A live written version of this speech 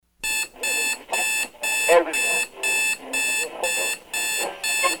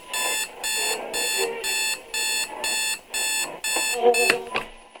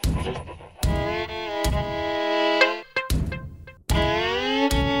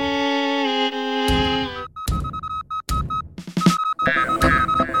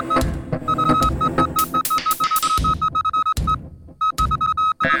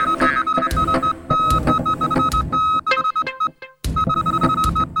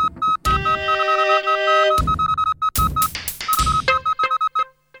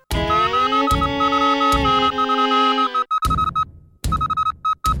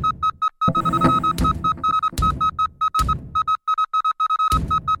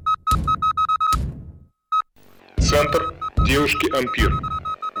центр девушки Ампир.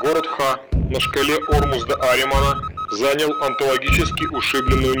 Город Х на шкале Ормузда-Аримана занял онтологически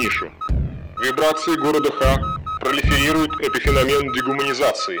ушибленную нишу. Вибрации города Х пролиферирует эпифеномен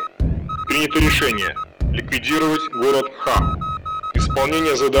дегуманизации. Принято решение ликвидировать город Х.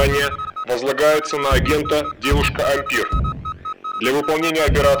 Исполнение задания возлагается на агента девушка Ампир. Для выполнения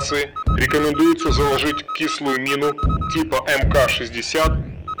операции рекомендуется заложить кислую мину типа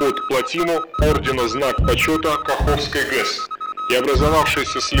МК-60 под плотину ордена Знак почета Каховской ГЭС и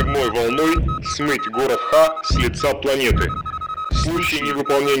образовавшейся сливной волной смыть город Х с лица планеты. В случае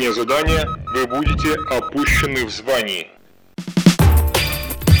невыполнения задания вы будете опущены в звании.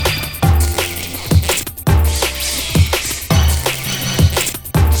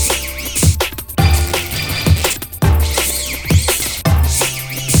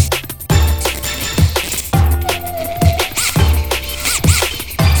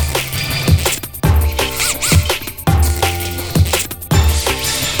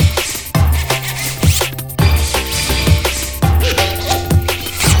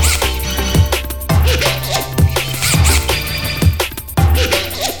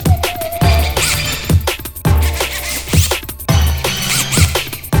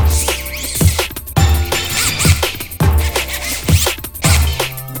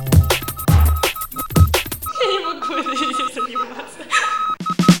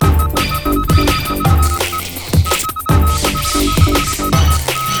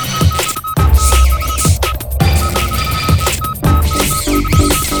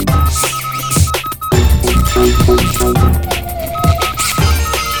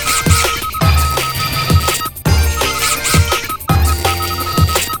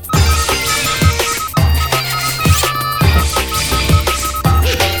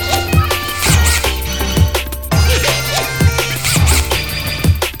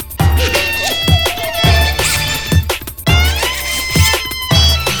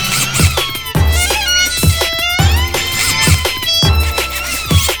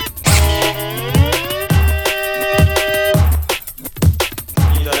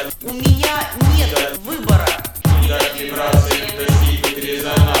 У меня нет выбора.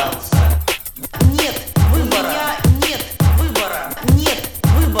 Нет выбора. Нет выбора. Нет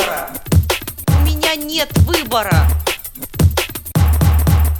выбора. У меня нет выбора.